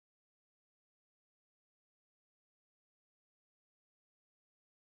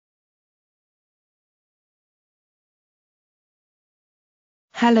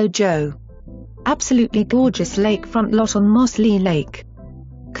Hello Joe. Absolutely gorgeous lakefront lot on Mossley Lake.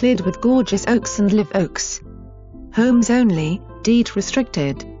 Cleared with gorgeous oaks and live oaks. Homes only, deed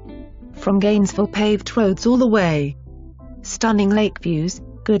restricted. From Gainesville paved roads all the way. Stunning lake views,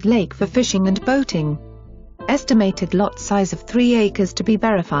 good lake for fishing and boating. Estimated lot size of 3 acres to be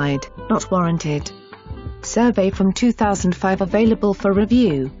verified, not warranted. Survey from 2005 available for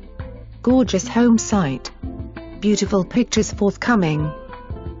review. Gorgeous home site. Beautiful pictures forthcoming.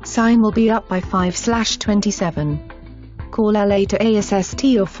 Sign will be up by 5/27. Call LA to asst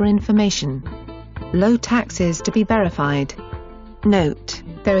or for information. Low taxes to be verified. Note,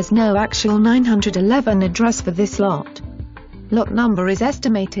 there is no actual 911 address for this lot. Lot number is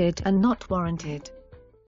estimated and not warranted.